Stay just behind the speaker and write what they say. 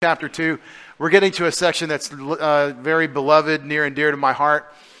Chapter 2. We're getting to a section that's very beloved, near and dear to my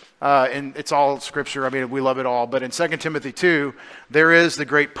heart. And it's all scripture. I mean, we love it all. But in 2 Timothy 2, there is the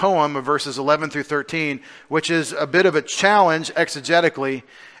great poem of verses 11 through 13, which is a bit of a challenge exegetically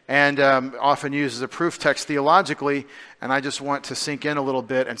and often used as a proof text theologically. And I just want to sink in a little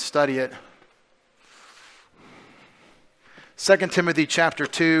bit and study it. 2 Timothy chapter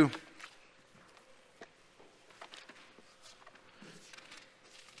 2.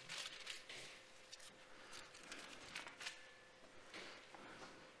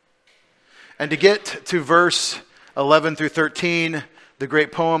 And to get to verse 11 through 13, the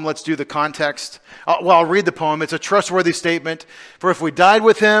great poem, let's do the context. I'll read the poem. It's a trustworthy statement. For if we died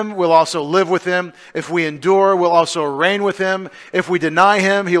with him, we'll also live with him. If we endure, we'll also reign with him. If we deny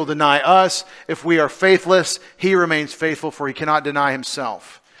him, he will deny us. If we are faithless, he remains faithful, for he cannot deny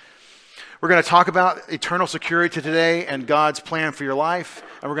himself. We're going to talk about eternal security today and God's plan for your life.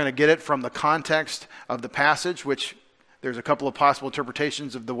 And we're going to get it from the context of the passage, which there's a couple of possible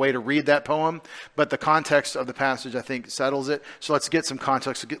interpretations of the way to read that poem, but the context of the passage, I think, settles it. So let's get some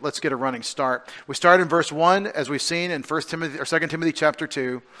context. Let's get a running start. We start in verse 1, as we've seen in 2 Timothy chapter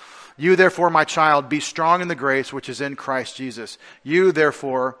 2. You, therefore, my child, be strong in the grace which is in Christ Jesus. You,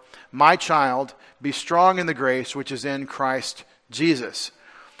 therefore, my child, be strong in the grace which is in Christ Jesus.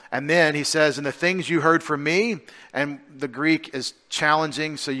 And then he says, and the things you heard from me, and the Greek is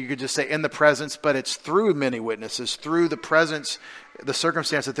challenging, so you could just say in the presence, but it's through many witnesses, through the presence, the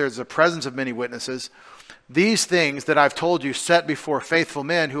circumstance that there's a presence of many witnesses. These things that I've told you set before faithful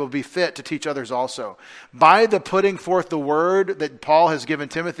men who will be fit to teach others also. By the putting forth the word that Paul has given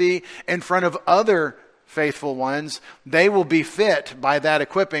Timothy in front of other faithful ones, they will be fit by that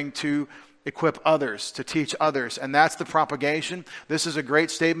equipping to equip others, to teach others. And that's the propagation. This is a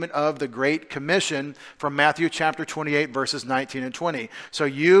great statement of the Great Commission from Matthew chapter 28, verses 19 and 20. So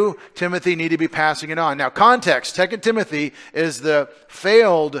you, Timothy, need to be passing it on. Now, context. 2 Timothy is the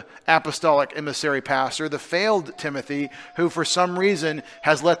failed apostolic emissary pastor, the failed Timothy, who for some reason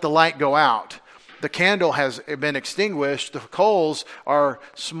has let the light go out. The candle has been extinguished. The coals are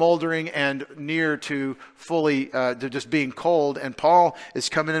smoldering and near to fully, to just being cold. And Paul is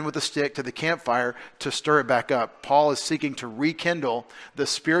coming in with a stick to the campfire to stir it back up. Paul is seeking to rekindle the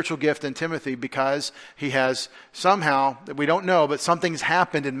spiritual gift in Timothy because he has somehow, we don't know, but something's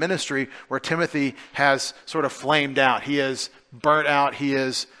happened in ministry where Timothy has sort of flamed out. He is burnt out. He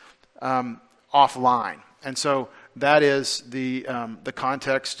is offline. And so that is the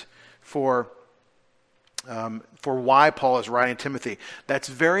context for why Paul is writing Timothy. That's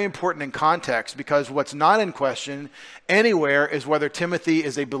very important in context because what's not in question anywhere is whether Timothy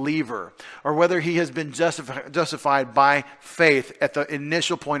is a believer or whether he has been justified by faith at the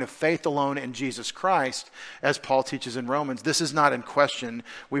initial point of faith alone in Jesus Christ, as Paul teaches in Romans. This is not in question.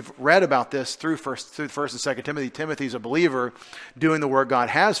 We've read about this through 1st and 2 Timothy. Timothy's a believer doing the work God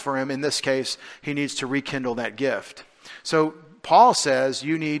has for him. In this case, he needs to rekindle that gift. So Paul says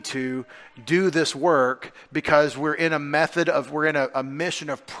you need to do this work because we're in a mission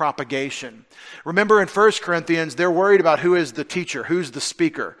of propagation. Remember in 1 Corinthians, they're worried about who is the teacher, who's the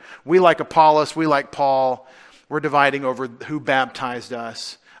speaker. We like Apollos, we like Paul. We're dividing over who baptized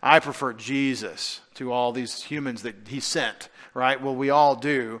us. I prefer Jesus to all these humans that he sent, right? Well, we all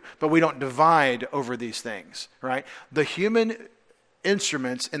do, but we don't divide over these things, right? The human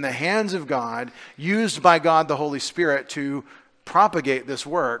instruments in the hands of God, used by God the Holy Spirit to propagate this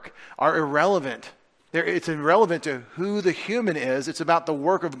work, are irrelevant. It's irrelevant to who the human is. It's about the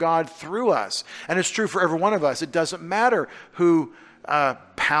work of God through us. And it's true for every one of us. It doesn't matter who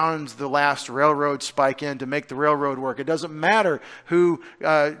pounds the last railroad spike in to make the railroad work. It doesn't matter who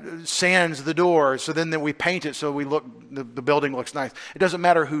sands the door so then that we paint it so the building looks nice. It doesn't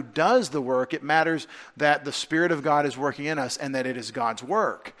matter who does the work. It matters that the Spirit of God is working in us and that it is God's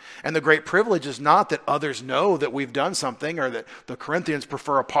work. And the great privilege is not that others know that we've done something or that the Corinthians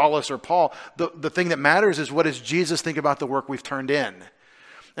prefer Apollos or Paul. The thing that matters is what does Jesus think about the work we've turned in.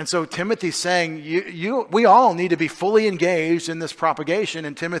 And so Timothy's saying, we all need to be fully engaged in this propagation.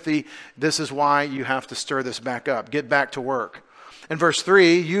 And Timothy, this is why you have to stir this back up. Get back to work. In verse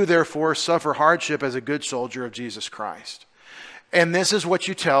 3, you therefore suffer hardship as a good soldier of Jesus Christ. And this is what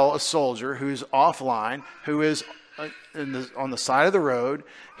you tell a soldier who's offline, who is on the side of the road.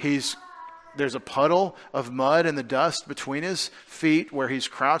 There's a puddle of mud and the dust between his feet where he's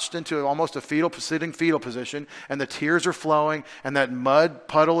crouched into almost a sitting fetal position, and the tears are flowing, and that mud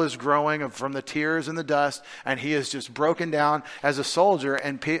puddle is growing from the tears and the dust, and he is just broken down as a soldier.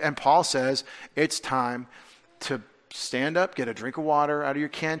 And Paul says, it's time to stand up, get a drink of water out of your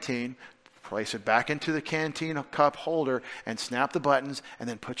canteen, place it back into the canteen cup holder and snap the buttons and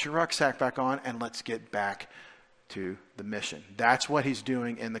then put your rucksack back on and let's get back to the mission. That's what he's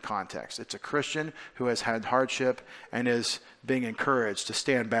doing in the context. It's a Christian who has had hardship and is being encouraged to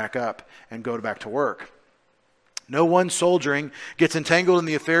stand back up and go back to work. No one soldiering gets entangled in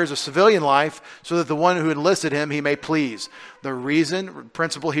the affairs of civilian life so that the one who enlisted him he may please. The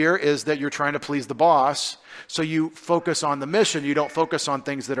principle here is that you're trying to please the boss, so you focus on the mission. You don't focus on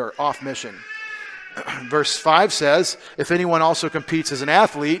things that are off mission. Verse 5 says, if anyone also competes as an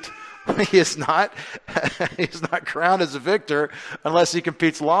athlete, he is not crowned as a victor unless he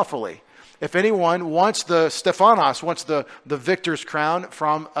competes lawfully. If anyone wants the Stephanos, wants the victor's crown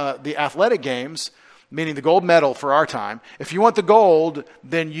from the athletic games, meaning the gold medal for our time, if you want the gold,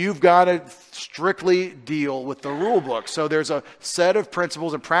 then you've got to strictly deal with the rule book. So there's a set of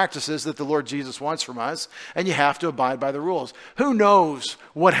principles and practices that the Lord Jesus wants from us, and you have to abide by the rules. Who knows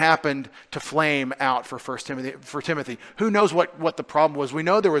what happened to flame out for Timothy? Who knows what the problem was? We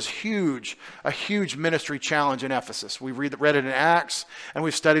know there was a huge ministry challenge in Ephesus. We read it in Acts, and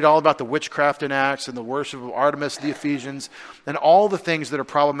we've studied all about the witchcraft in Acts and the worship of Artemis, the Ephesians, and all the things that are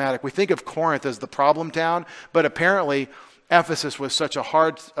problematic. We think of Corinth as the problem town, but apparently Ephesus was such a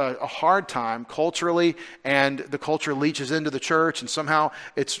hard time culturally, and the culture leaches into the church, and somehow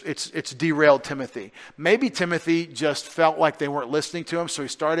it's derailed Timothy. Maybe Timothy just felt like they weren't listening to him, so he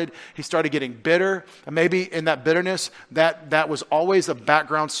started getting bitter, and maybe in that bitterness that was always a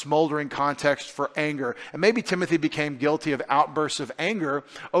background smoldering context for anger. And maybe Timothy became guilty of outbursts of anger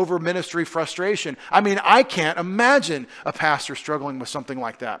over ministry frustration. I mean, I can't imagine a pastor struggling with something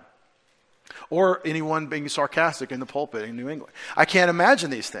like that. Or anyone being sarcastic in the pulpit in New England. I can't imagine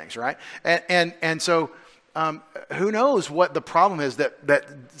these things, right? And so who knows what the problem is that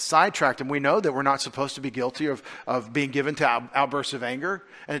sidetracked him. We know that we're not supposed to be guilty of being given to outbursts of anger,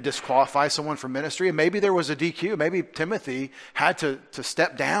 and it disqualifies someone from ministry. And maybe there was a DQ. Maybe Timothy had to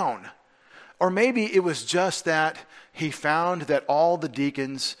step down. Or maybe it was just that he found that all the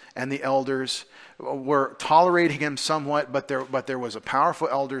deacons and the elders were tolerating him somewhat, but there was a powerful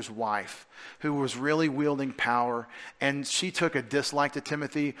elder's wife who was really wielding power, and she took a dislike to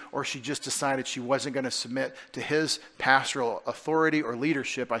Timothy, or she just decided she wasn't going to submit to his pastoral authority or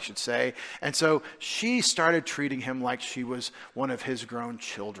leadership, I should say. And so she started treating him like she was one of his grown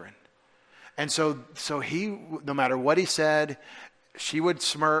children. And so he, no matter what he said, she would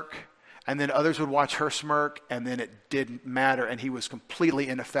smirk, and then others would watch her smirk, and then it didn't matter, and he was completely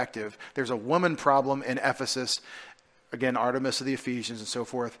ineffective. There's a woman problem in Ephesus. Again, Artemis of the Ephesians and so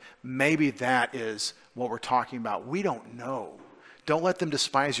forth. Maybe that is what we're talking about. We don't know. Don't let them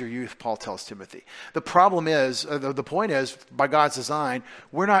despise your youth, Paul tells Timothy. The problem is, the point is, by God's design,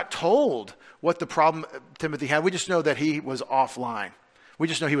 we're not told what the problem Timothy had. We just know that he was offline. We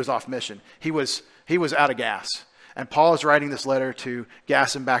just know he was off mission. He was out of gas. And Paul is writing this letter to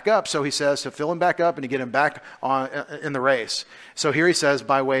gas him back up. So he says to fill him back up and to get him back on in the race. So here he says,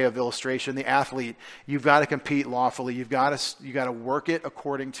 by way of illustration, the athlete, you've got to compete lawfully. You've got to work it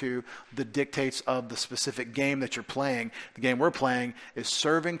according to the dictates of the specific game that you're playing. The game we're playing is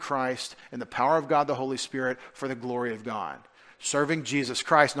serving Christ in the power of God the Holy Spirit for the glory of God. Serving Jesus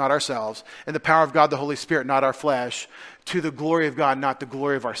Christ, not ourselves, in the power of God the Holy Spirit, not our flesh, to the glory of God, not the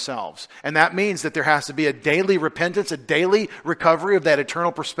glory of ourselves. And that means that there has to be a daily repentance, a daily recovery of that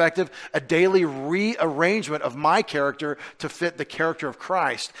eternal perspective, a daily rearrangement of my character to fit the character of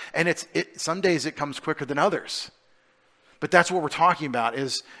Christ. And some days it comes quicker than others. But that's what we're talking about,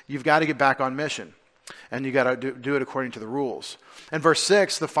 is you've got to get back on mission. And you got to do it according to the rules. And verse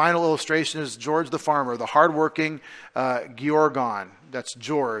 6, the final illustration is George the farmer, the hardworking Georgon. That's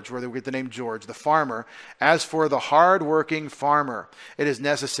George, where we get the name George, the farmer. As for the hardworking farmer, it is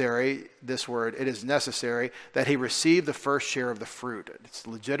necessary that he receive the first share of the fruit. It's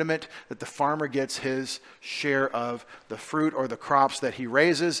legitimate that the farmer gets his share of the fruit or the crops that he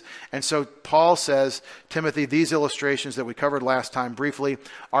raises. And so Paul says, Timothy, these illustrations that we covered last time briefly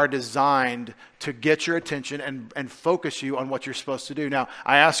are designed to get your attention and focus you on what you're supposed to do. Now,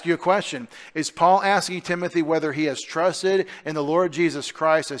 I ask you a question. Is Paul asking Timothy whether he has trusted in the Lord Jesus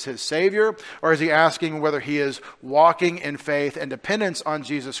Christ as his Savior, or is he asking whether he is walking in faith and dependence on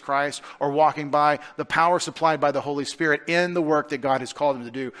Jesus Christ, or walking by the power supplied by the Holy Spirit in the work that God has called him to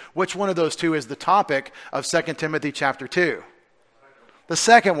do? Which one of those two is the topic of 2 Timothy chapter 2? The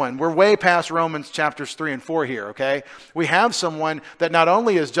second one. We're way past Romans chapters 3 and 4 here, okay? We have someone that not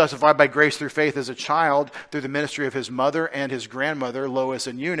only is justified by grace through faith as a child through the ministry of his mother and his grandmother, Lois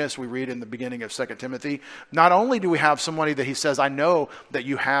and Eunice, we read in the beginning of 2 Timothy. Not only do we have somebody that he says, I know that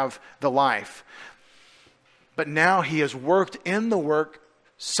you have the life, but now he has worked in the work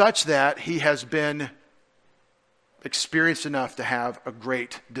such that he has been experienced enough to have a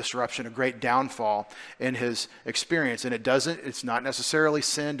great disruption, a great downfall in his experience. And it's not necessarily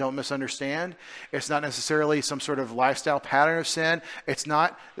sin, don't misunderstand. It's not necessarily some sort of lifestyle pattern of sin. It's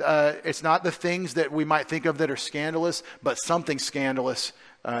not the things that we might think of that are scandalous, but something scandalous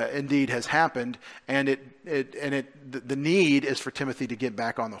indeed has happened. And the need is for Timothy to get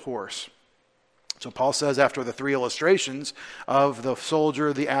back on the horse. So Paul says, after the three illustrations of the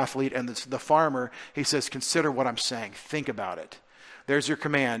soldier, the athlete, and the farmer, he says, consider what I'm saying. Think about it. There's your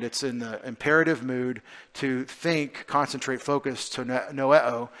command. It's in the imperative mood to think, concentrate, focus, to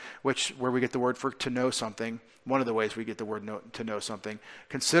noeo, where we get the word for to know something. One of the ways we get the word to know something.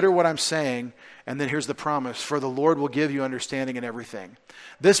 Consider what I'm saying, and then here's the promise. For the Lord will give you understanding in everything.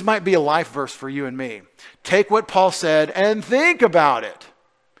 This might be a life verse for you and me. Take what Paul said and think about it.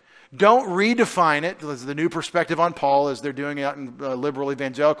 Don't redefine it. The new perspective on Paul as they're doing it out in liberal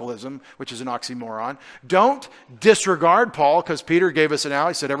evangelicalism, which is an oxymoron. Don't disregard Paul, because Peter gave us an out.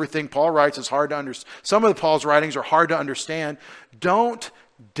 He said everything Paul writes is hard to understand. Some of Paul's writings are hard to understand. Don't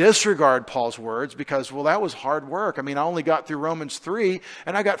disregard Paul's words because, well, that was hard work. I mean, I only got through Romans 3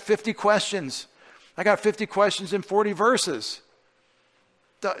 and I got 50 questions. I got 50 questions in 40 verses.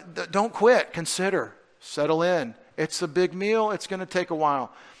 Don't quit. Consider. Settle in. It's a big meal. It's going to take a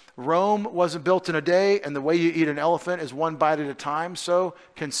while. Rome wasn't built in a day, and the way you eat an elephant is one bite at a time, so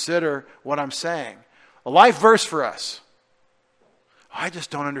consider what I'm saying. A life verse for us. I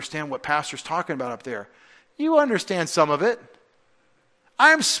just don't understand what pastor's talking about up there. You understand some of it.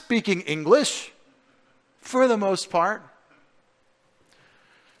 I'm speaking English for the most part.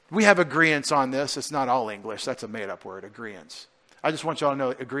 We have agreeance on this. It's not all English. That's a made-up word, agreeance. I just want y'all to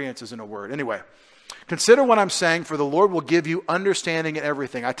know agreeance isn't a word. Anyway. Consider what I'm saying, for the Lord will give you understanding in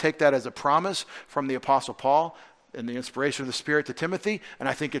everything. I take that as a promise from the Apostle Paul and the inspiration of the Spirit to Timothy, and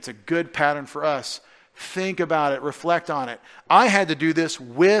I think it's a good pattern for us. Think about it. Reflect on it. I had to do this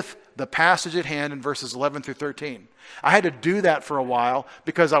with the passage at hand in verses 11 through 13. I had to do that for a while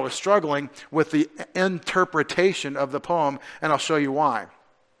because I was struggling with the interpretation of the poem, and I'll show you why.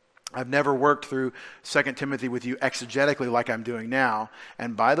 I've never worked through 2 Timothy with you exegetically like I'm doing now,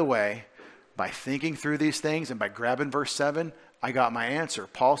 and by the way, by thinking through these things and by grabbing verse 7, I got my answer.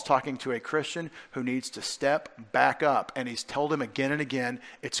 Paul's talking to a Christian who needs to step back up. And he's told him again and again,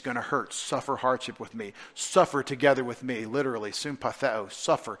 it's going to hurt. Suffer hardship with me. Suffer together with me. Literally, sympatheo,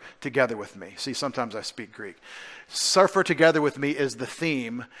 suffer together with me. See, sometimes I speak Greek. Suffer together with me is the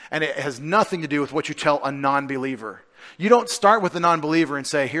theme. And it has nothing to do with what you tell a non-believer. You don't start with the non-believer and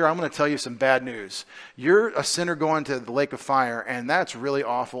say, here, I'm going to tell you some bad news. You're a sinner going to the lake of fire, and that's really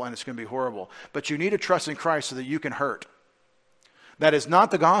awful, and it's going to be horrible. But you need to trust in Christ so that you can hurt. That is not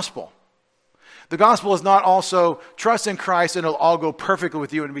the gospel. The gospel is not also trust in Christ and it'll all go perfectly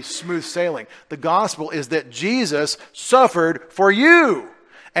with you and be smooth sailing. The gospel is that Jesus suffered for you,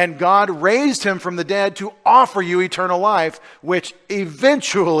 and God raised him from the dead to offer you eternal life, which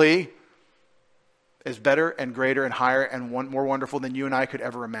eventually is better and greater and higher and more wonderful than you and I could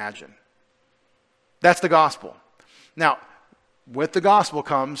ever imagine. That's the gospel. Now, with the gospel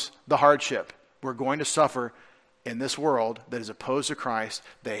comes the hardship. We're going to suffer in this world that is opposed to Christ.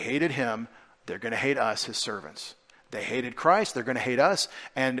 They hated him. They're going to hate us, his servants. They hated Christ. They're going to hate us.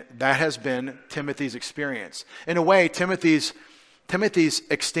 And that has been Timothy's experience. In a way, Timothy's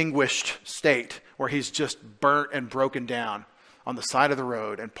extinguished state, where he's just burnt and broken down on the side of the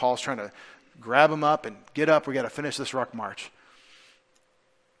road, and Paul's trying to grab him up and get up. We got to finish this ruck march.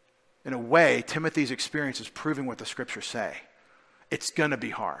 In a way, Timothy's experience is proving what the scriptures say. It's going to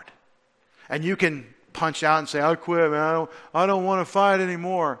be hard. And you can punch out and say, I'll quit, man. I don't want to fight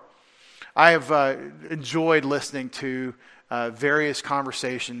anymore. I have enjoyed listening to various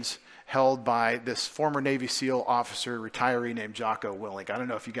conversations held by this former Navy SEAL officer, retiree named Jocko Willink. I don't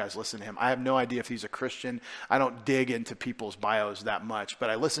know if you guys listen to him. I have no idea if he's a Christian. I don't dig into people's bios that much, but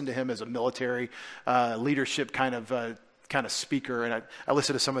I listen to him as a military leadership kind of speaker, and I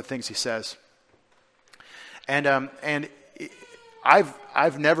listen to some of the things he says. And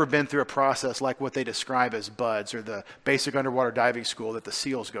I've never been through a process like what they describe as BUDS, or the basic underwater diving school that the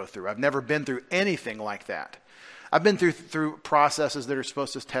SEALs go through. I've never been through anything like that. I've been through processes that are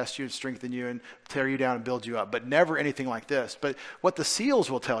supposed to test you and strengthen you and tear you down and build you up, but never anything like this. But what the SEALs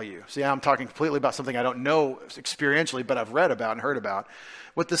will tell you, see, I'm talking completely about something I don't know experientially, but I've read about and heard about.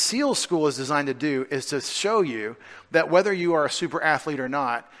 What the SEAL school is designed to do is to show you that whether you are a super athlete or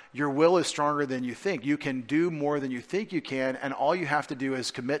not, your will is stronger than you think. You can do more than you think you can, and all you have to do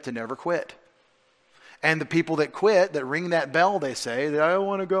is commit to never quit. And the people that quit, that ring that bell, they say, I don't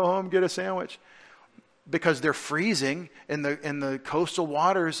want to go home, get a sandwich. because they're freezing in the coastal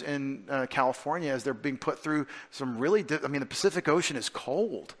waters in California as they're being put through some really, the Pacific Ocean is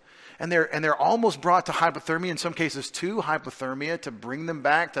cold. And they're almost brought to hypothermia, in some cases to hypothermia, to bring them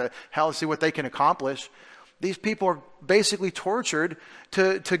back to hell to see what they can accomplish. These people are basically tortured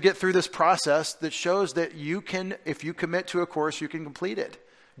to get through this process that shows that you can, if you commit to a course, you can complete it.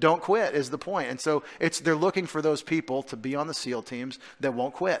 Don't quit is the point. And so they're looking for those people to be on the SEAL teams that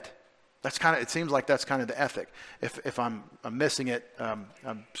won't quit. It seems like that's kind of the ethic. If I'm missing it,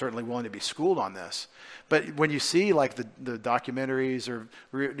 I'm certainly willing to be schooled on this. But when you see like the documentaries or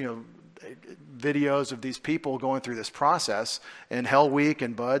videos of these people going through this process in Hell Week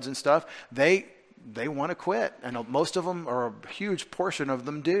and Buds and stuff, they want to quit. And most of them, or a huge portion of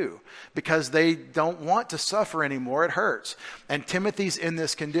them, do, because they don't want to suffer anymore. It hurts. And Timothy's in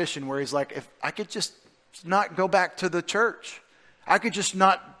this condition where he's like, if I could just not go back to the church, I could just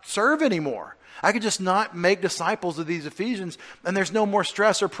not serve anymore. I could just not make disciples of these Ephesians, and there's no more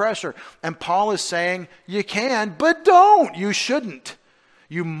stress or pressure. And Paul is saying, you can, but don't. You shouldn't.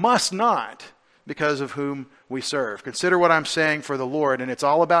 You must not, because of whom we serve. Consider what I'm saying for the Lord, and it's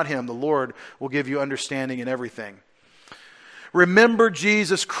all about Him. The Lord will give you understanding in everything. Remember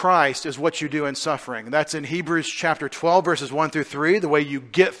Jesus Christ is what you do in suffering. That's in Hebrews chapter 12, verses 1 through 3. The way you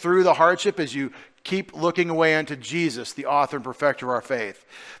get through the hardship is you keep looking away unto Jesus, the author and perfecter of our faith.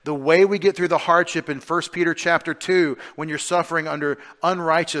 The way we get through the hardship in 1 Peter chapter 2, when you're suffering under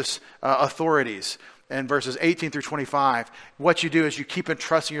unrighteous authorities, and verses 18 through 25, what you do is you keep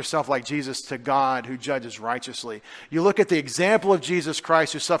entrusting yourself like Jesus to God who judges righteously. You look at the example of Jesus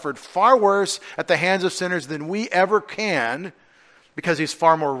Christ, who suffered far worse at the hands of sinners than we ever can, because He's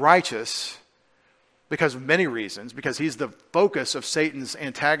far more righteous, because of many reasons, because He's the focus of Satan's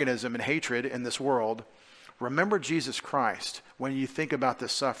antagonism and hatred in this world. Remember Jesus Christ when you think about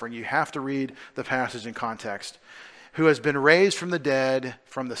this suffering. You have to read the passage in context. Who has been raised from the dead,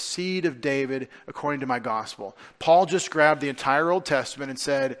 from the seed of David, according to my gospel. Paul just grabbed the entire Old Testament and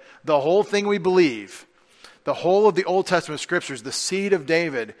said, the whole thing we believe, the whole of the Old Testament scriptures, the seed of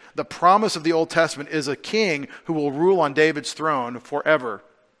David, the promise of the Old Testament is a king who will rule on David's throne forever.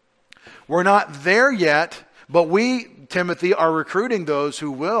 We're not there yet, but we, Timothy, are recruiting those who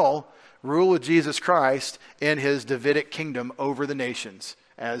will rule with Jesus Christ in His Davidic kingdom over the nations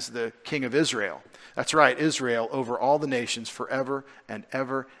as the king of Israel. That's right, Israel over all the nations forever and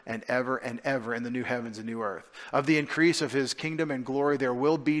ever and ever and ever in the new heavens and new earth. Of the increase of His kingdom and glory there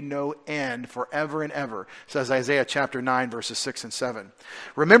will be no end forever and ever, says Isaiah chapter 9 verses 6 and 7.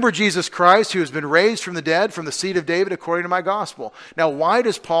 Remember Jesus Christ, who has been raised from the dead, from the seed of David, according to my gospel. Now, why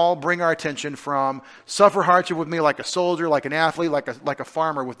does Paul bring our attention from suffer hardship with me like a soldier, like an athlete, like a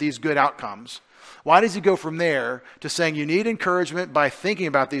farmer with these good outcomes? Why does he go from there to saying you need encouragement by thinking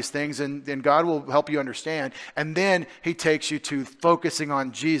about these things and God will help you understand? And then he takes you to focusing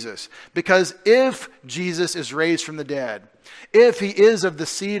on Jesus. Because if Jesus is raised from the dead, if He is of the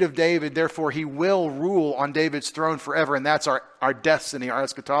seed of David, therefore He will rule on David's throne forever. And that's our destiny, our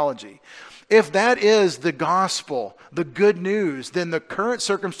eschatology. If that is the gospel, the good news, then the current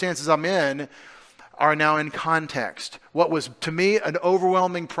circumstances I'm in are now in context. What was to me an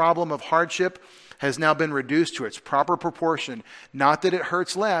overwhelming problem of hardship has now been reduced to its proper proportion. Not that it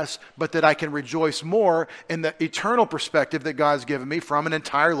hurts less, but that I can rejoice more in the eternal perspective that God's given me from an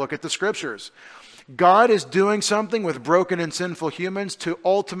entire look at the Scriptures. God is doing something with broken and sinful humans to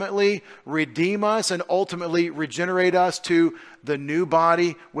ultimately redeem us and ultimately regenerate us to the new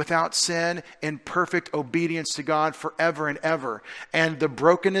body without sin in perfect obedience to God forever and ever. And the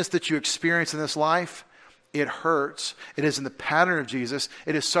brokenness that you experience in this life, it hurts. It is in the pattern of Jesus.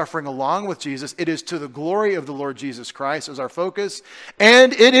 It is suffering along with Jesus. It is to the glory of the Lord Jesus Christ as our focus.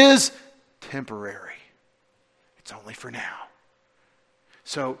 And it is temporary. It's only for now.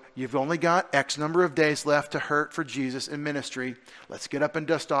 So you've only got X number of days left to hurt for Jesus in ministry. Let's get up and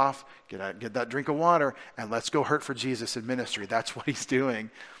dust off, get that drink of water, and let's go hurt for Jesus in ministry. That's what he's doing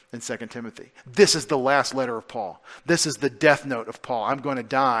in 2 Timothy. This is the last letter of Paul. This is the death note of Paul. I'm going to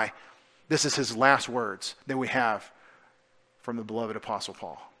die. This is his last words that we have from the beloved Apostle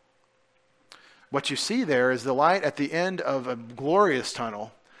Paul. What you see there is the light at the end of a glorious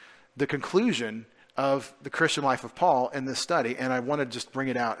tunnel, the conclusion of the Christian life of Paul in this study. And I want to just bring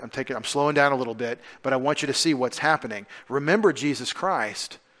it out. I'm slowing down a little bit, but I want you to see what's happening. Remember Jesus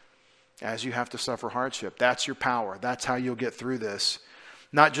Christ as you have to suffer hardship. That's your power. That's how you'll get through this.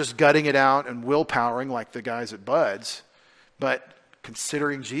 Not just gutting it out and willpowering like the guys at Buds, but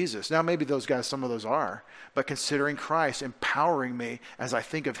considering Jesus. Now, maybe those guys, some of those are, but considering Christ empowering me as I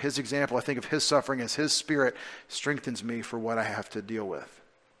think of his example, I think of his suffering as his Spirit strengthens me for what I have to deal with.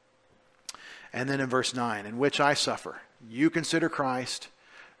 And then in verse 9, in which I suffer. You consider Christ,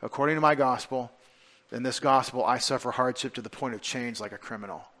 according to my gospel. In this gospel, I suffer hardship to the point of change like a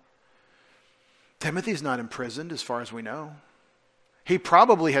criminal. Timothy's not imprisoned as far as we know. He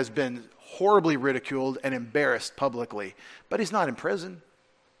probably has been horribly ridiculed and embarrassed publicly, but he's not in prison.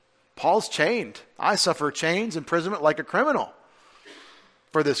 Paul's chained. I suffer chains, imprisonment like a criminal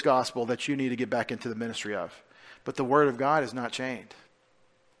for this gospel that you need to get back into the ministry of. But the word of God is not chained.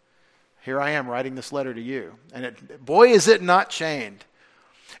 Here I am writing this letter to you. And boy, is it not chained.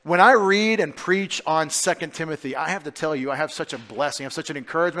 When I read and preach on 2 Timothy, I have to tell you, I have such a blessing, I have such an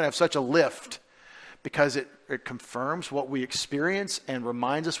encouragement, I have such a lift. Because it confirms what we experience and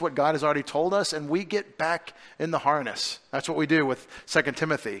reminds us what God has already told us, and we get back in the harness. That's what we do with 2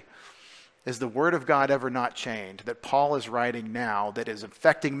 Timothy. Is the word of God ever not chained that Paul is writing now that is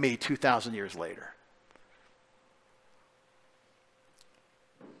affecting me 2,000 years later?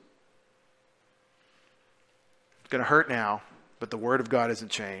 It's going to hurt now, but the word of God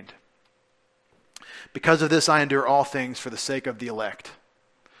isn't chained. Because of this I endure all things for the sake of the elect.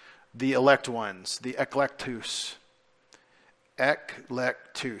 The elect ones, the eklektus.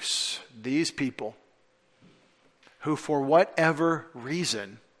 Eklektus. These people who for whatever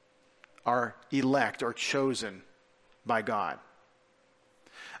reason are elect or chosen by God.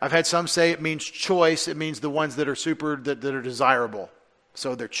 I've had some say it means choice. It means the ones that are that are desirable.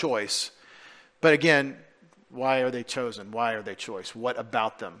 So they're choice. But again, why are they chosen? Why are they choice? What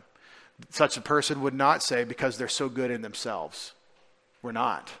about them? Such a person would not say because they're so good in themselves. We're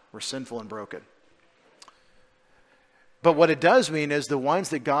not. We're sinful and broken. But what it does mean is the ones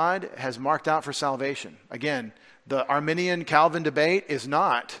that God has marked out for salvation. Again, the Arminian-Calvin debate is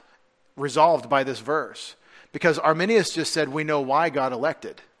not resolved by this verse. Because Arminius just said we know why God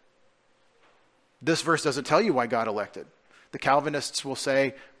elected. This verse doesn't tell you why God elected. The Calvinists will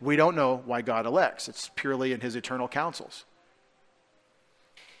say we don't know why God elects. It's purely in his eternal counsels.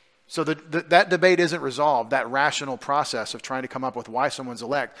 So that debate isn't resolved, that rational process of trying to come up with why someone's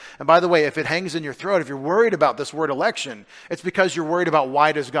elect. And by the way, if it hangs in your throat, if you're worried about this word election, it's because you're worried about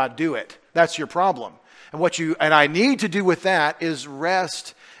why does God do it. That's your problem. And I need to do with that is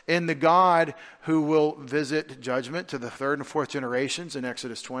rest in the God who will visit judgment to the third and fourth generations in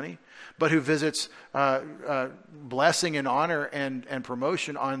Exodus 20, but who visits blessing and honor and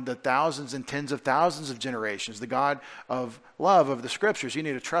promotion on the thousands and tens of thousands of generations. The God of love of the Scriptures. You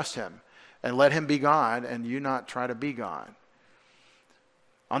need to trust him and let him be God and you not try to be God.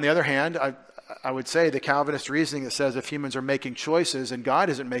 On the other hand, I would say the Calvinist reasoning that says if humans are making choices and God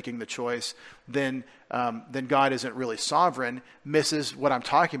isn't making the choice, then God isn't really sovereign, misses what I'm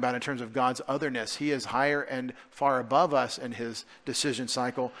talking about in terms of God's otherness. He is higher and far above us in his decision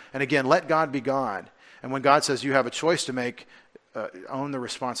cycle. And again, let God be God. And when God says you have a choice to make, own the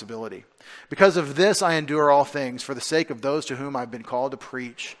responsibility. Because of this, I endure all things for the sake of those to whom I've been called to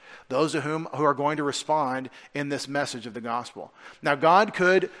preach, those to whom who are going to respond in this message of the gospel. Now, God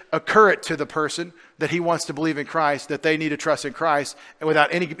could occur it to the person that he wants to believe in Christ, that they need to trust in Christ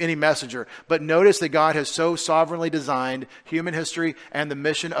without any messenger. But notice that God has so sovereignly designed human history and the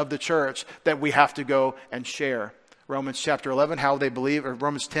mission of the church that we have to go and share. Romans chapter 11, how will they believe? Or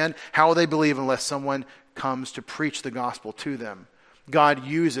Romans 10, how will they believe unless someone comes to preach the gospel to them? God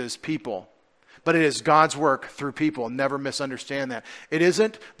uses people. But it is God's work through people. Never misunderstand that. It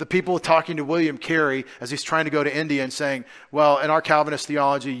isn't the people talking to William Carey as he's trying to go to India and saying, well, in our Calvinist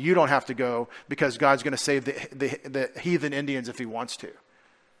theology, you don't have to go because God's going to save the heathen Indians if he wants to.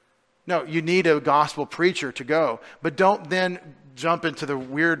 No, you need a gospel preacher to go. But don't then jump into the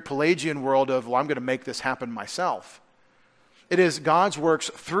weird Pelagian world of, well, I'm going to make this happen myself. It is God's works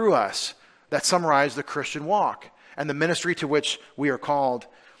through us that summarize the Christian walk. And the ministry to which we are called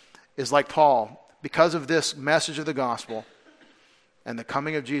is like Paul. Because of this message of the gospel and the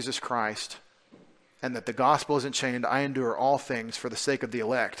coming of Jesus Christ, and that the gospel isn't chained, I endure all things for the sake of the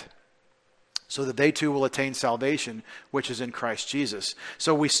elect, so that they too will attain salvation, which is in Christ Jesus.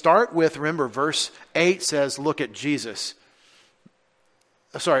 So we start with, remember, verse 8 says, look at Jesus.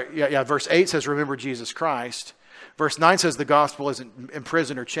 Verse 8 says, remember Jesus Christ. Verse 9 says the gospel isn't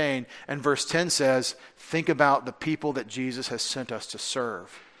imprisoned or chained. And verse 10 says, think about the people that Jesus has sent us to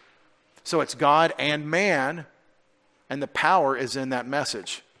serve. So it's God and man, and the power is in that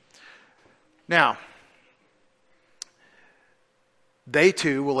message. Now, they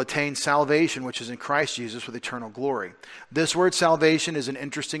too will attain salvation, which is in Christ Jesus with eternal glory. This word salvation is an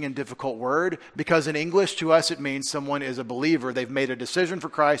interesting and difficult word because in English to us it means someone is a believer. They've made a decision for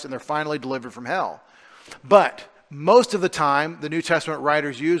Christ and they're finally delivered from hell. But most of the time, the New Testament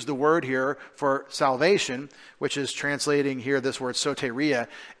writers use the word here for salvation, which is translating here this word soteria.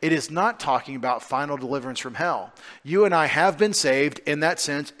 It is not talking about final deliverance from hell. You and I have been saved in that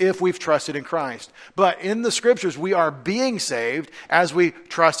sense if we've trusted in Christ. But in the scriptures, we are being saved as we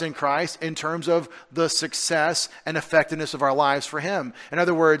trust in Christ in terms of the success and effectiveness of our lives for him. In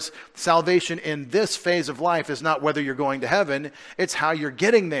other words, salvation in this phase of life is not whether you're going to heaven, it's how you're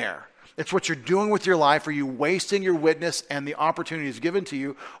getting there. It's what you're doing with your life. Are you wasting your witness and the opportunities given to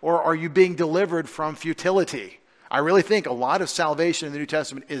you, or are you being delivered from futility? I really think a lot of salvation in the New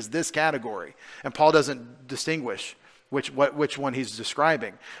Testament is this category, and Paul doesn't distinguish which one he's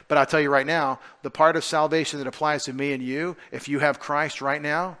describing. But I'll tell you right now, the part of salvation that applies to me and you, if you have Christ right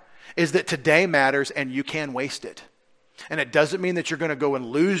now, is that today matters and you can waste it. And it doesn't mean that you're going to go and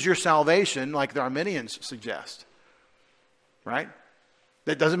lose your salvation like the Arminians suggest, right?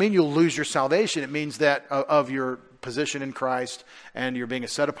 That doesn't mean you'll lose your salvation. It means that of your position in Christ and you're being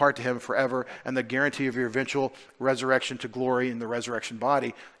set apart to him forever and the guarantee of your eventual resurrection to glory in the resurrection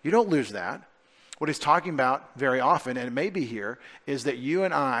body. You don't lose that. What he's talking about very often, and it may be here, is that you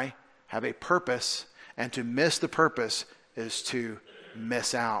and I have a purpose, and to miss the purpose is to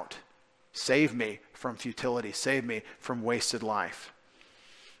miss out. Save me from futility. Save me from wasted life.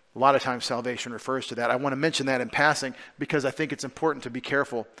 A lot of times salvation refers to that. I want to mention that in passing because I think it's important to be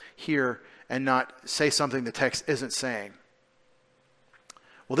careful here and not say something the text isn't saying.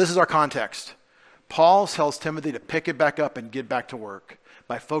 Well, this is our context. Paul tells Timothy to pick it back up and get back to work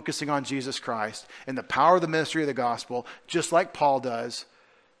by focusing on Jesus Christ and the power of the ministry of the gospel, just like Paul does,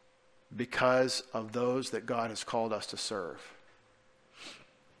 because of those that God has called us to serve.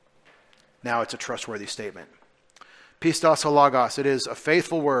 Now it's a trustworthy statement. Pistos halagos, it is a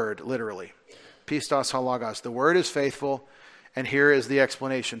faithful word, literally. Pistos halagos, the word is faithful, and here is the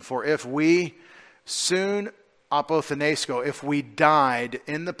explanation. For if we soon apothenesko, if we died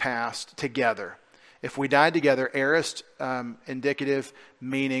in the past together, if we died together, aorist indicative,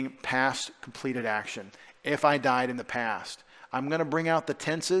 meaning past completed action. If I died in the past. I'm going to bring out the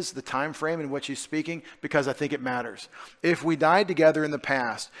tenses, the time frame in which he's speaking, because I think it matters. If we died together in the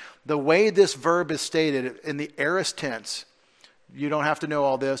past, the way this verb is stated in the aorist tense, you don't have to know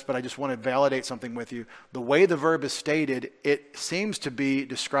all this, but I just want to validate something with you. The way the verb is stated, it seems to be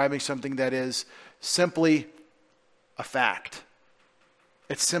describing something that is simply a fact.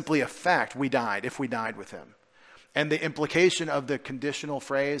 It's simply a fact. We died, if we died with him. And the implication of the conditional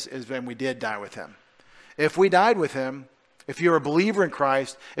phrase is when we did die with him. If we died with him, if you're a believer in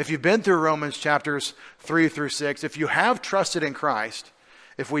Christ, if you've been through Romans chapters 3 through 6, if you have trusted in Christ,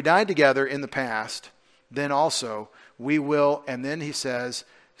 if we died together in the past, then also we will, and then he says,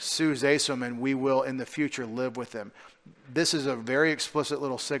 su zesom, and we will in the future live with them. This is a very explicit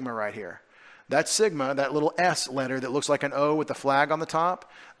little sigma right here. That sigma, that little S letter that looks like an O with the flag on the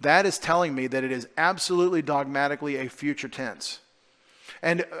top, that is telling me that it is absolutely dogmatically a future tense.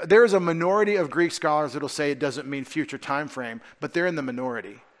 And there's a minority of Greek scholars that will say it doesn't mean future time frame, but they're in the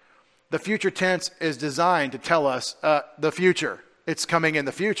minority. The future tense is designed to tell us the future. It's coming in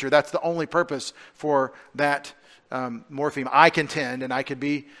the future. That's the only purpose for that morpheme. I contend, and I could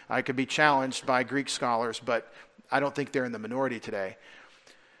be challenged by Greek scholars, but I don't think they're in the minority today.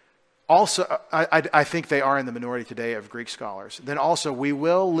 Also, I think they are in the minority today of Greek scholars. Then also, we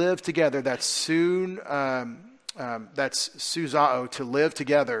will live together. That's soon. That's suzao, to live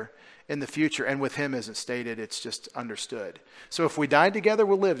together in the future. And with him isn't stated, it's just understood. So if we died together,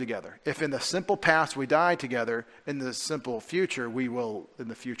 we'll live together. If in the simple past we died together, in the simple future, we will in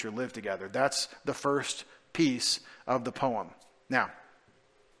the future live together. That's the first piece of the poem. Now,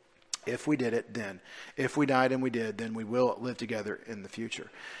 if we did it, then. If we died and we did, then we will live together in the future.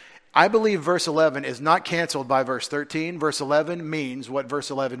 I believe verse 11 is not canceled by verse 13. Verse 11 means what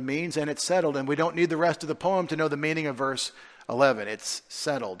verse 11 means, and it's settled. And we don't need the rest of the poem to know the meaning of verse 11. It's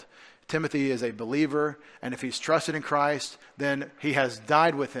settled. Timothy is a believer, and if he's trusted in Christ, then he has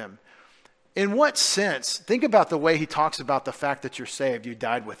died with him. In what sense? Think about the way he talks about the fact that you're saved. You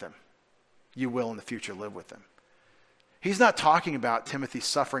died with him. You will in the future live with him. He's not talking about Timothy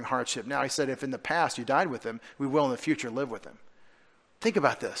suffering hardship. Now, he said if in the past you died with him, we will in the future live with him. Think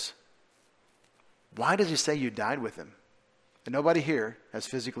about this. Why does he say you died with him? And nobody here has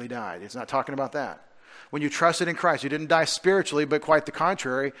physically died. It's not talking about that. When you trusted in Christ, you didn't die spiritually, but quite the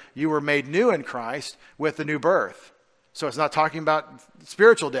contrary. You were made new in Christ with the new birth. So it's not talking about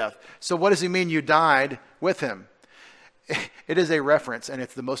spiritual death. So what does he mean you died with him? It is a reference, and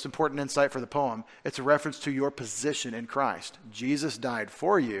it's the most important insight for the poem. It's a reference to your position in Christ. Jesus died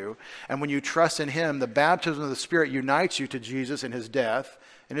for you, and when you trust in him, the baptism of the Spirit unites you to Jesus in his death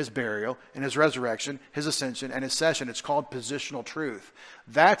in his burial, in his resurrection, his ascension, and his session. It's called positional truth.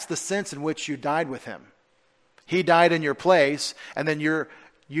 That's the sense in which you died with him. He died in your place, and then you're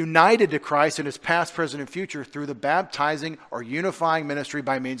united to Christ in his past, present, and future through the baptizing or unifying ministry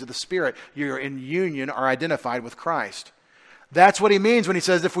by means of the Spirit. You're in union or identified with Christ. That's what he means when he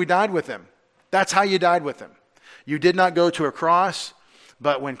says, if we died with him. That's how you died with him. You did not go to a cross,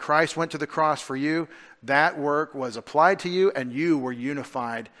 but when Christ went to the cross for you, that work was applied to you, and you were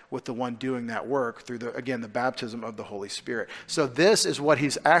unified with the one doing that work through, the baptism of the Holy Spirit. So this is what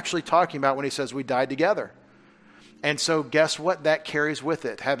he's actually talking about when he says we died together. And so guess what? That carries with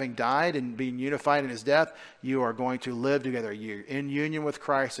it. Having died and being unified in his death, you are going to live together. You're in union with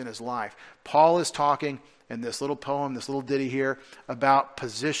Christ in his life. Paul is talking in this little poem, this little ditty here, about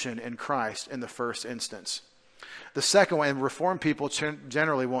position in Christ in the first instance. The second one, and Reformed people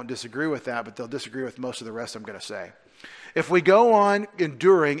generally won't disagree with that, but they'll disagree with most of the rest I'm going to say. If we go on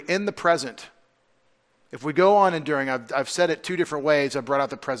enduring in the present, if we go on enduring, I've said it two different ways. I brought out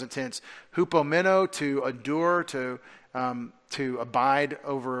the present tense. Hupomeno, to endure, to abide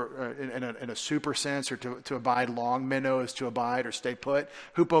over in a super sense, or to abide long. Meno is to abide or stay put.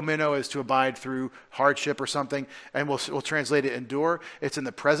 Hupomeno is to abide through hardship or something. And we'll translate it endure. It's in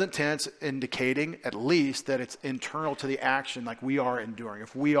the present tense, indicating at least that it's internal to the action, like we are enduring.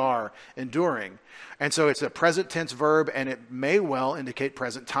 If we are enduring. And so it's a present tense verb, and it may well indicate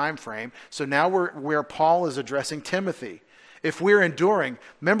present time frame. So now we're where Paul is addressing Timothy. If we're enduring,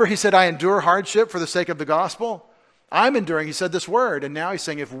 remember he said, I endure hardship for the sake of the gospel? I'm enduring. He said this word, and now he's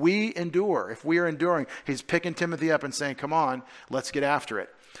saying if we endure, if we are enduring, he's picking Timothy up and saying, come on, let's get after it.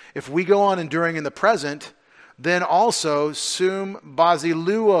 If we go on enduring in the present, then also sum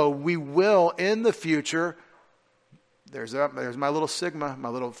basiluo, we will in the future, there's my little sigma, my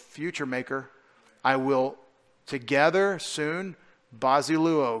little future maker, I will together soon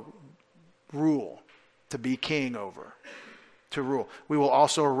basiluo, rule, to be king over, to rule. We will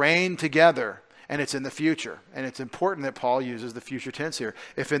also reign together. And it's in the future. And it's important that Paul uses the future tense here.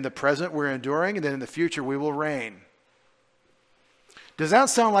 If in the present we're enduring, and then in the future we will reign. Does that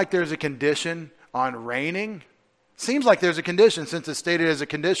sound like there's a condition on reigning? Seems like there's a condition since it's stated as a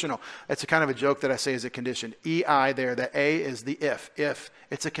conditional. It's a kind of a joke that I say is a condition. EI there, the A is the if. If,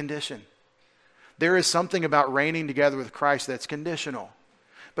 it's a condition. There is something about reigning together with Christ that's conditional.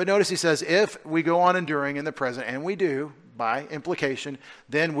 But notice he says, if we go on enduring in the present, and we do, by implication,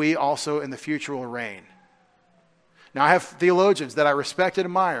 then we also in the future will reign. Now I have theologians that I respect and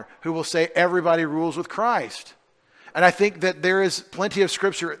admire who will say everybody rules with Christ. And I think that there is plenty of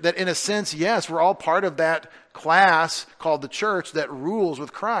scripture that in a sense, yes, we're all part of that class called the church that rules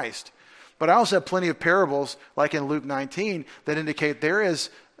with Christ. But I also have plenty of parables, like in Luke 19, that indicate there is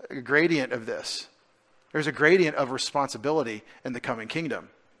a gradient of this. There's a gradient of responsibility in the coming kingdom.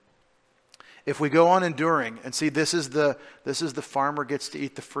 If we go on enduring, and see, this is the farmer gets to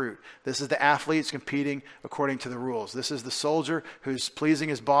eat the fruit. This is the athletes competing according to the rules. This is the soldier who's pleasing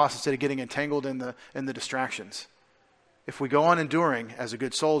his boss instead of getting entangled in the distractions. If we go on enduring as a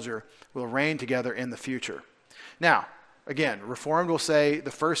good soldier, we'll reign together in the future. Now, again, Reformed will say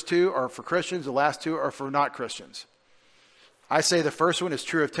the first two are for Christians, the last two are for not Christians. I say the first one is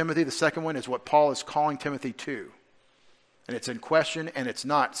true of Timothy. The second one is what Paul is calling Timothy to. And it's in question, and it's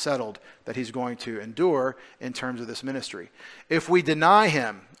not settled that he's going to endure in terms of this ministry. If we deny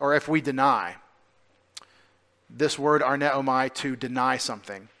him, or if we deny, this word arneomai, to deny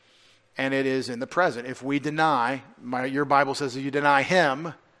something, and it is in the present. If we deny, your Bible says that you deny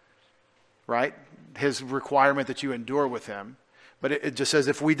him, right? His requirement that you endure with him. But it just says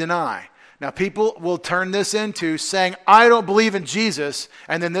if we deny. Now, people will turn this into saying, I don't believe in Jesus,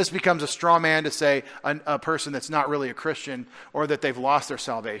 and then this becomes a straw man to say a person that's not really a Christian or that they've lost their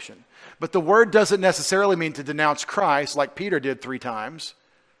salvation. But the word doesn't necessarily mean to denounce Christ like Peter did 3 times,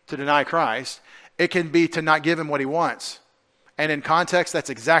 to deny Christ. It can be to not give him what he wants. And in context, that's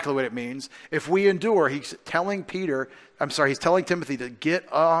exactly what it means. If we endure, he's telling Timothy to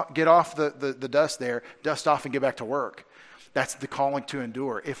get off the dust there, dust off and get back to work. That's the calling to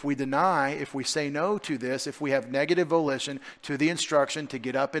endure. If we deny, if we say no to this, if we have negative volition to the instruction to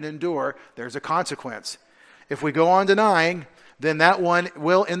get up and endure, there's a consequence. If we go on denying, then that one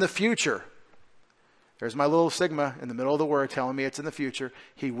will in the future. There's my little sigma in the middle of the word telling me it's in the future.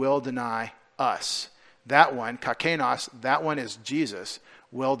 He will deny us. That one, kakenos, that one is Jesus,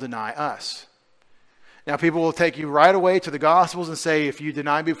 will deny us. Now, people will take you right away to the Gospels and say, if you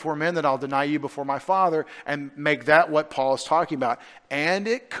deny me before men, then I'll deny you before my Father, and make that what Paul is talking about. And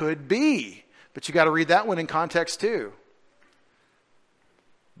it could be, but you got to read that one in context too.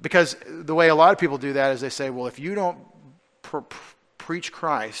 Because the way a lot of people do that is they say, well, if you don't preach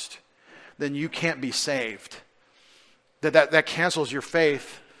Christ, then you can't be saved. That cancels your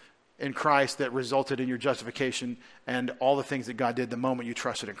faith in Christ that resulted in your justification and all the things that God did the moment you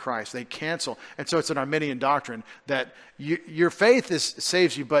trusted in Christ. They cancel. And so it's an Arminian doctrine that your faith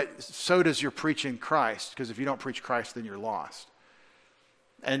saves you, but so does your preaching Christ. Because if you don't preach Christ, then you're lost.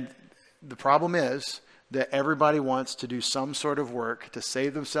 And the problem is that everybody wants to do some sort of work to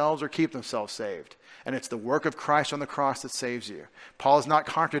save themselves or keep themselves saved. And it's the work of Christ on the cross that saves you. Paul is not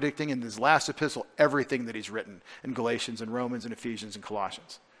contradicting in his last epistle everything that he's written in Galatians and Romans and Ephesians and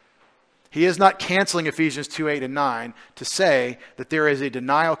Colossians. He is not canceling Ephesians 2:8 and 9 to say that there is a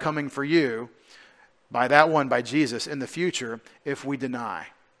denial coming for you by that one, by Jesus, in the future if we deny,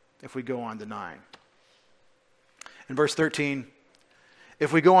 if we go on denying. In verse 13,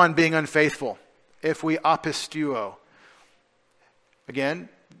 if we go on being unfaithful, if we apistuo. Again,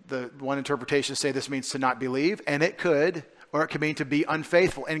 the one interpretation say this means to not believe, and it could, or it could mean to be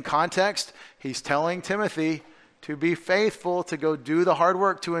unfaithful. In context, he's telling Timothy to be faithful, to go do the hard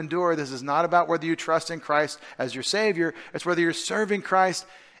work, to endure. This is not about whether you trust in Christ as your Savior. It's whether you're serving Christ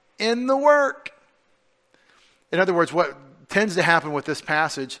in the work. In other words, what tends to happen with this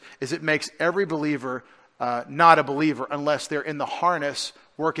passage is it makes every believer not a believer unless they're in the harness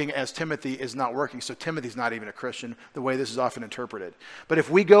working as Timothy is not working. So Timothy's not even a Christian, the way this is often interpreted. But if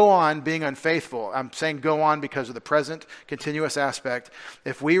we go on being unfaithful, I'm saying go on because of the present continuous aspect.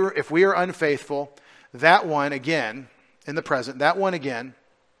 If we are unfaithful, that one again, in the present, that one again,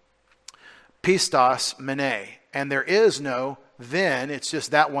 pistos mene. And there is no then, it's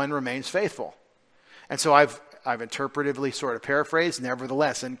just that one remains faithful. And so I've interpretively sort of paraphrased,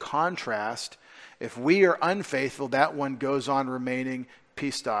 nevertheless, in contrast, if we are unfaithful, that one goes on remaining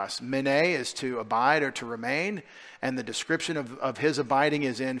pistos. Mene is to abide or to remain, and the description of his abiding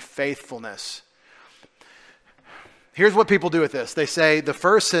is in faithfulness. Here's what people do with this. They say the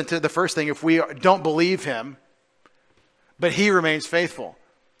first thing, if we don't believe him, but he remains faithful.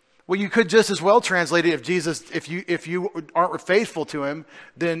 Well, you could just as well translate it if you aren't faithful to him,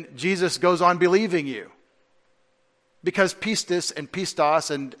 then Jesus goes on believing you. Because pistis and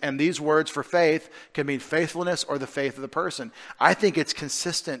pistos and these words for faith can mean faithfulness or the faith of the person. I think it's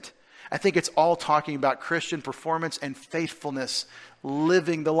consistent. I think it's all talking about Christian performance and faithfulness,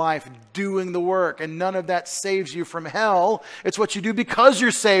 living the life, doing the work, and none of that saves you from hell. It's what you do because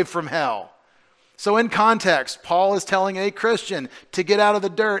you're saved from hell. So in context, Paul is telling a Christian to get out of the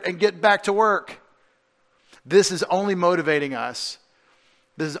dirt and get back to work. This is only motivating us.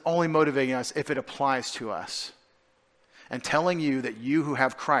 If it applies to us. And telling you that you who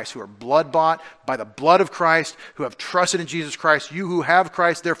have Christ, who are blood-bought by the blood of Christ, who have trusted in Jesus Christ, you who have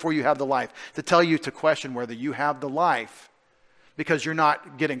Christ, therefore you have the life. To tell you to question whether you have the life because you're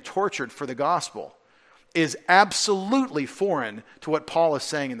not getting tortured for the gospel is absolutely foreign to what Paul is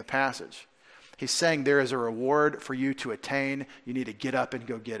saying in the passage. He's saying there is a reward for you to attain. You need to get up and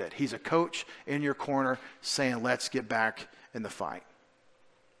go get it. He's a coach in your corner saying, let's get back in the fight.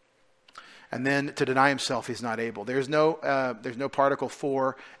 And then to deny himself, he's not able. There's no particle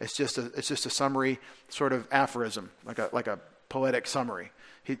for. It's just a summary sort of aphorism, like a poetic summary.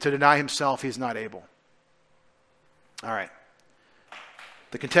 To deny himself, he's not able. All right.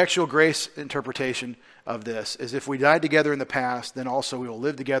 The contextual grace interpretation of this is if we died together in the past, then also we will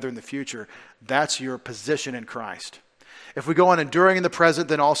live together in the future. That's your position in Christ. If we go on enduring in the present,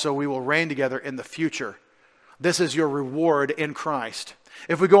 then also we will reign together in the future. This is your reward in Christ.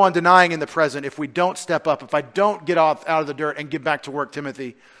 If we go on denying in the present, if we don't step up, if I don't get out of the dirt and get back to work,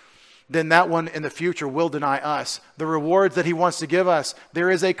 Timothy, then that one in the future will deny us. The rewards that he wants to give us, there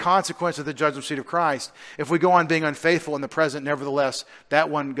is a consequence of the judgment seat of Christ. If we go on being unfaithful in the present, nevertheless, that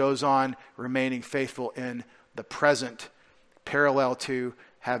one goes on remaining faithful in the present, parallel to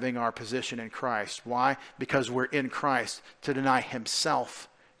having our position in Christ. Why? Because we're in Christ. To deny himself,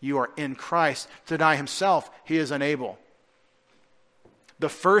 you are in Christ. To deny himself, he is unable. The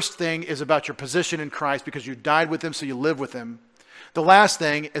first thing is about your position in Christ because you died with him, so you live with him. The last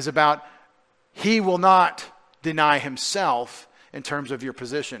thing is about he will not deny himself in terms of your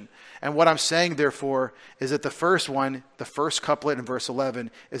position. And what I'm saying, therefore, is that the first one, the first couplet in verse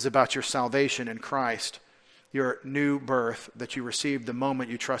 11, is about your salvation in Christ, your new birth that you received the moment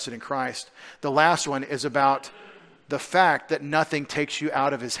you trusted in Christ. The last one is about the fact that nothing takes you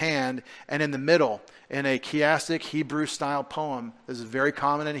out of his hand. And in the middle, in a chiastic Hebrew-style poem, this is very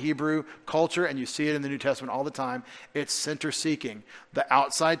common in Hebrew culture, and you see it in the New Testament all the time, it's center-seeking. The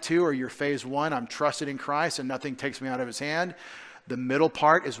outside two are your phase one, I'm trusted in Christ and nothing takes me out of his hand. The middle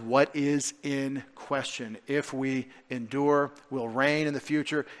part is what is in question. If we endure, we'll reign in the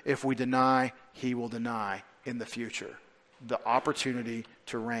future. If we deny, he will deny in the future. the opportunity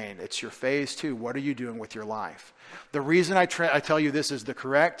to reign. It's your phase 2. What are you doing with your life? The reason I tell you this is the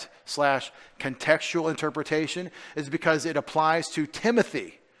correct / contextual interpretation is because it applies to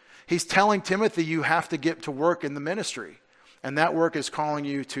Timothy. He's telling Timothy you have to get to work in the ministry. And that work is calling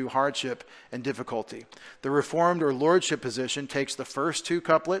you to hardship and difficulty. The Reformed or Lordship position takes the first 2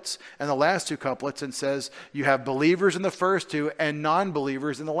 couplets and the last 2 couplets and says you have believers in the first 2 and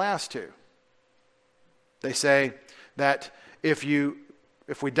non-believers in the last 2. They say that if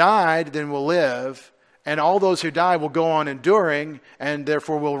we died, then we'll live, and all those who die will go on enduring, and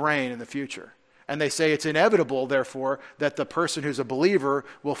therefore will reign in the future. And they say it's inevitable, therefore, that the person who's a believer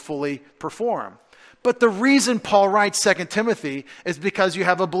will fully perform. But the reason Paul writes 2 Timothy is because you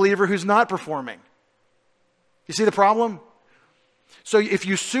have a believer who's not performing. You see the problem? So if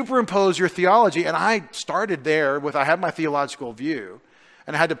you superimpose your theology, and I started there I had my theological view,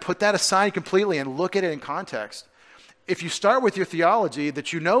 and I had to put that aside completely and look at it in context. If you start with your theology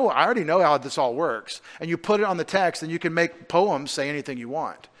that I already know how this all works, and you put it on the text, then you can make poems say anything you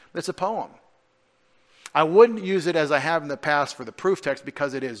want. It's a poem. I wouldn't use it as I have in the past for the proof text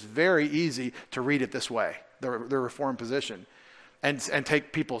because it is very easy to read it this way, the Reformed position, and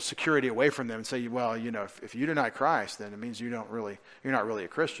take people's security away from them and say, well, if you deny Christ, then it means you're not really a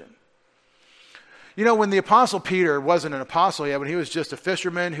Christian. When the Apostle Peter wasn't an apostle yet, when he was just a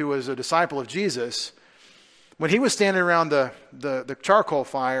fisherman who was a disciple of Jesus, when he was standing around the charcoal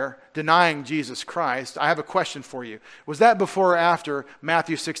fire denying Jesus Christ, I have a question for you. Was that before or after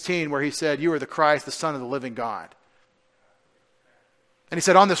Matthew 16 where he said, you are the Christ, the Son of the living God? And he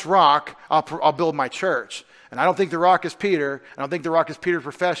said, on this rock, I'll build my church. And I don't think the rock is Peter. I don't think the rock is Peter's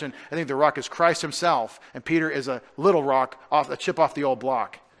profession. I think the rock is Christ himself. And Peter is a little rock, a chip off the old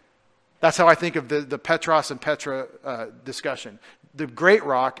block. That's how I think of the Petros and Petra discussion. The great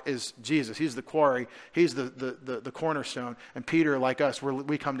rock is Jesus. He's the quarry. He's the cornerstone. And Peter, like us,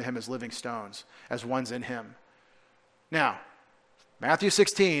 we come to him as living stones, as ones in him. Now, Matthew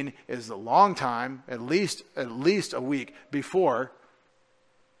 16 is a long time, at least a week before.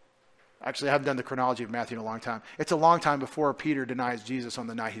 Actually, I haven't done the chronology of Matthew in a long time. It's a long time before Peter denies Jesus on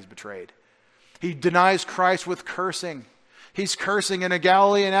the night he's betrayed. He denies Christ with cursing. He's cursing in a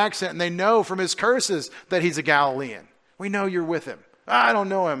Galilean accent, and they know from his curses that he's a Galilean. We know you're with him. I don't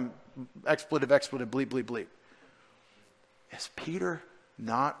know him. Expletive, bleep, bleep, bleep. Is Peter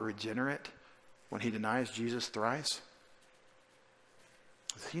not regenerate when he denies Jesus thrice?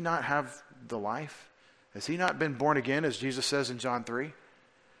 Does he not have the life? Has he not been born again, as Jesus says in John 3?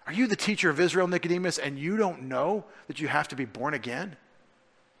 Are you the teacher of Israel, Nicodemus, and you don't know that you have to be born again?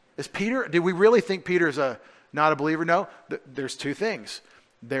 Did we really think Peter's not a believer? No. There's 2 things.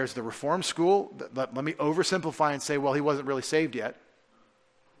 There's the Reformed school. Let me oversimplify and say, well, he wasn't really saved yet.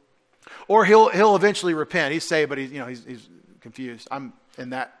 Or he'll eventually repent. He's saved, but he's confused. I'm in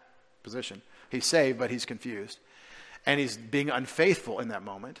that position. He's saved, but he's confused. And he's being unfaithful in that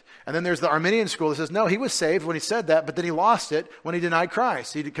moment. And then there's the Arminian school that says, no, he was saved when he said that, but then he lost it when he denied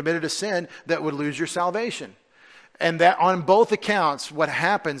Christ. He committed a sin that would lose your salvation. And that on both accounts, what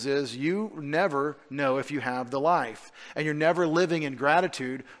happens is you never know if you have the life. And you're never living in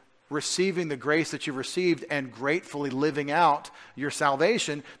gratitude, receiving the grace that you've received and gratefully living out your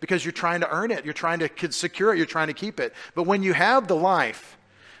salvation because you're trying to earn it. You're trying to secure it. You're trying to keep it. But when you have the life,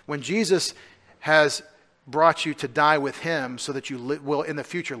 when Jesus has brought you to die with him so that you will in the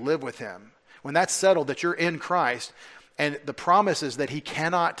future live with him, when that's settled, that you're in Christ, and the promise is that he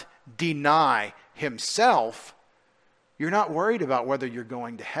cannot deny himself, you're not worried about whether you're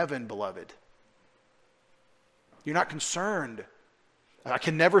going to heaven, beloved. You're not concerned. I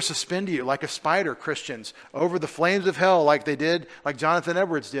can never suspend you like a spider, Christians, over the flames of hell like Jonathan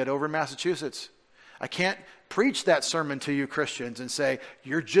Edwards did over in Massachusetts. I can't preach that sermon to you, Christians, and say,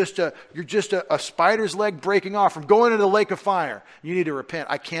 you're just a spider's leg breaking off from going into the lake of fire. You need to repent.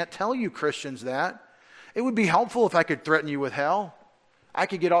 I can't tell you, Christians, that. It would be helpful if I could threaten you with hell. I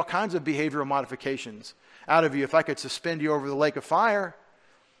could get all kinds of behavioral modifications out of you if I could suspend you over the lake of fire.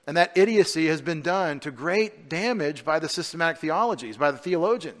 And that idiocy has been done to great damage by the systematic theologies, by the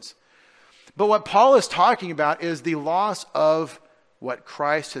theologians. But what Paul is talking about is the loss of what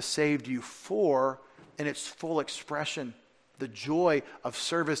Christ has saved you for in its full expression, the joy of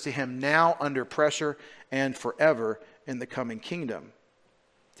service to him now under pressure and forever in the coming kingdom.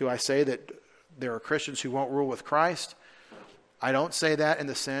 Do I say that there are Christians who won't rule with Christ? I don't say that in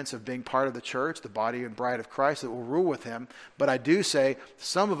the sense of being part of the church, the body and bride of Christ that will rule with him. But I do say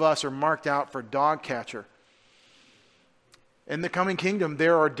some of us are marked out for dog catcher. In the coming kingdom,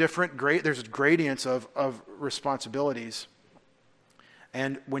 there's gradients of responsibilities.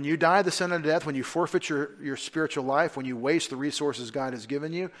 And when you die the sin of death, when you forfeit your spiritual life, when you waste the resources God has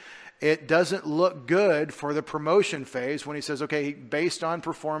given you, it doesn't look good for the promotion phase when he says, okay, based on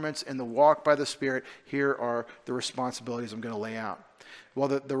performance in the walk by the Spirit, here are the responsibilities I'm going to lay out. Well,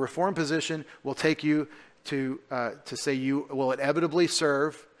 the Reformed position will take you to say you will inevitably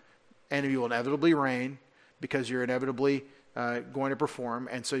serve and you will inevitably reign because you're inevitably going to perform.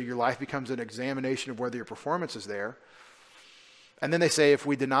 And so your life becomes an examination of whether your performance is there. And then they say if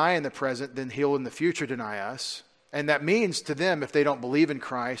we deny in the present, then he'll in the future deny us. And that means to them, if they don't believe in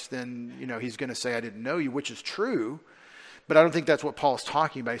Christ, then he's going to say, I didn't know you, which is true. But I don't think that's what Paul's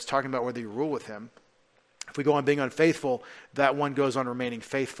talking about. He's talking about whether you rule with him. If we go on being unfaithful, that one goes on remaining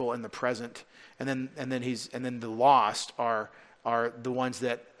faithful in the present. And then the lost are the ones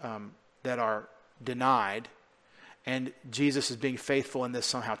that are denied. And Jesus is being faithful in this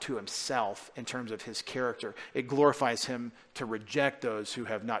somehow to himself in terms of his character. It glorifies him to reject those who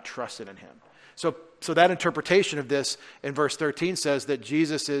have not trusted in him. So that interpretation of this in verse 13 says that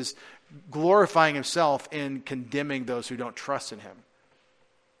Jesus is glorifying himself in condemning those who don't trust in him.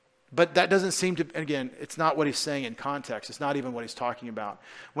 But that doesn't seem to, again, it's not what he's saying in context. It's not even what he's talking about.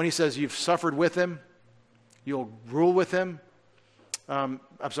 When he says you've suffered with him, you'll rule with him.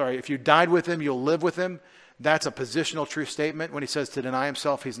 If you died with him, you'll live with him. That's a positional true statement. When he says to deny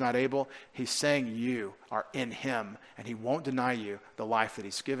himself, he's not able. He's saying you are in him, and he won't deny you the life that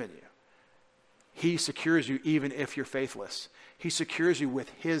he's given you. He secures you even if you're faithless. He secures you with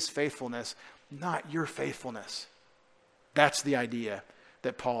his faithfulness, not your faithfulness. That's the idea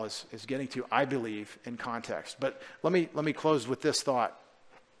that Paul is getting to, I believe, in context. But let me close with this thought.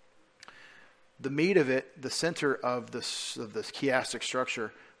 The meat of it, the center of this chiastic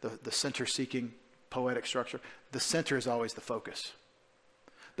structure, the center-seeking poetic structure, the center is always the focus.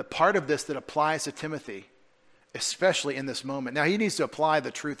 The part of this that applies to Timothy, especially in this moment. Now, he needs to apply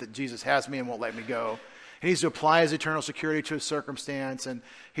the truth that Jesus has me and won't let me go. He needs to apply his eternal security to his circumstance, and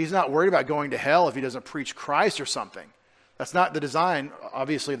he's not worried about going to hell if he doesn't preach Christ or something. That's not the design,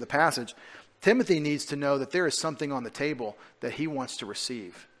 obviously, of the passage. Timothy needs to know that there is something on the table that he wants to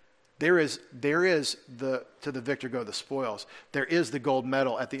receive. There is the to the victor go the spoils. There is the gold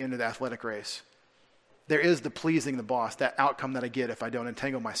medal at the end of the athletic race. There is the pleasing the boss, that outcome that I get if I don't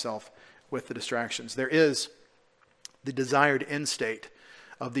entangle myself with the distractions. There is the desired end state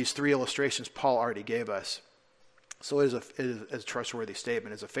of these three illustrations Paul already gave us. So it is a trustworthy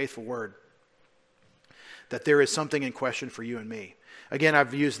statement. It's a faithful word that there is something in question for you and me. Again,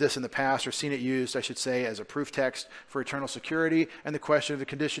 I've used this in the past, or seen it used, I should say, as a proof text for eternal security and the question of the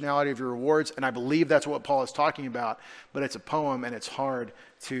conditionality of your rewards. And I believe that's what Paul is talking about, but it's a poem and it's hard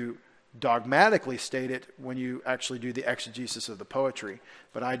to dogmatically state it when you actually do the exegesis of the poetry.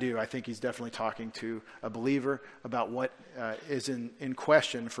 But I do. I think he's definitely talking to a believer about what is in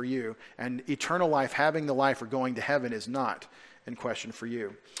question for you. And eternal life, having the life or going to heaven, is not in question for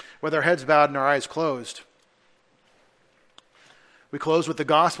you. With our heads bowed and our eyes closed, we close with the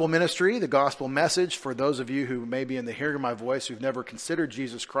gospel ministry, the gospel message for those of you who may be in the hearing of my voice who've never considered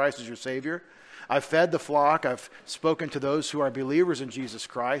Jesus Christ as your Savior. I've fed the flock. I've spoken to those who are believers in Jesus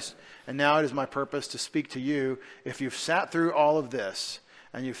Christ. And now it is my purpose to speak to you. If you've sat through all of this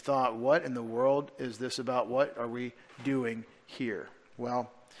and you've thought, what in the world is this about? What are we doing here? Well,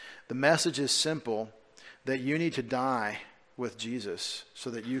 the message is simple, that you need to die with Jesus so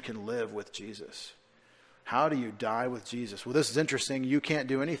that you can live with Jesus. How do you die with Jesus? Well, this is interesting. You can't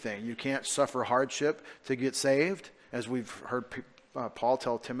do anything. You can't suffer hardship to get saved, as we've heard Paul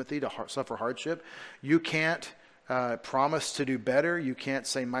tell Timothy to suffer hardship. You can't promise to do better. You can't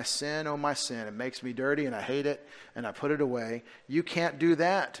say, my sin, oh my sin, it makes me dirty and I hate it and I put it away. You can't do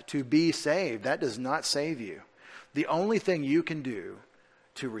that to be saved. That does not save you. The only thing you can do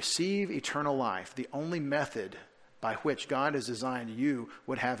to receive eternal life, the only method by which God has designed you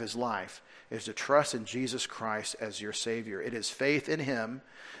would have his life, is to trust in Jesus Christ as your Savior. It is faith in him,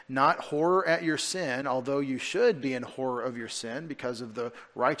 not horror at your sin, although you should be in horror of your sin because of the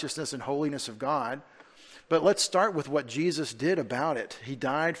righteousness and holiness of God. But let's start with what Jesus did about it. He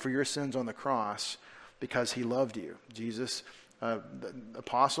died for your sins on the cross because he loved you. Jesus, the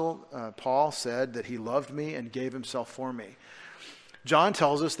apostle Paul said that he loved me and gave himself for me. John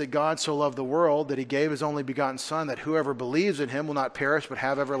tells us that God so loved the world that he gave his only begotten Son, that whoever believes in him will not perish but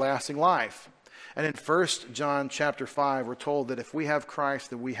have everlasting life. And in 1 John chapter 5, we're told that if we have Christ,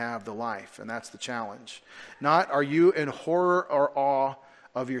 then we have the life. And that's the challenge. Not are you in horror or awe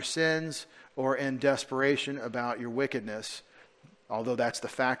of your sins or in desperation about your wickedness, although that's the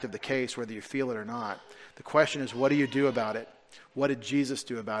fact of the case, whether you feel it or not. The question is, what do you do about it? What did Jesus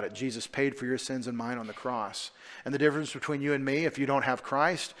do about it? Jesus paid for your sins and mine on the cross. And the difference between you and me, if you don't have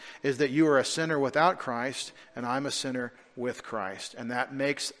Christ, is that you are a sinner without Christ, and I'm a sinner with Christ. And that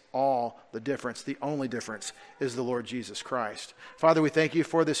makes all the difference. The only difference is the Lord Jesus Christ. Father, we thank you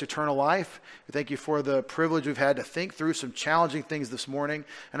for this eternal life. We thank you for the privilege we've had to think through some challenging things this morning.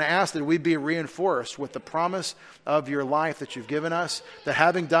 And I ask that we be reinforced with the promise of your life that you've given us, that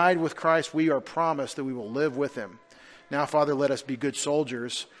having died with Christ, we are promised that we will live with him. Now, Father, let us be good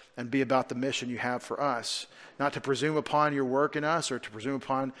soldiers and be about the mission you have for us. Not to presume upon your work in us or to presume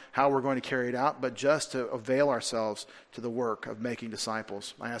upon how we're going to carry it out, but just to avail ourselves to the work of making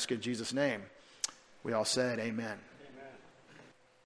disciples. I ask in Jesus' name. We all said amen.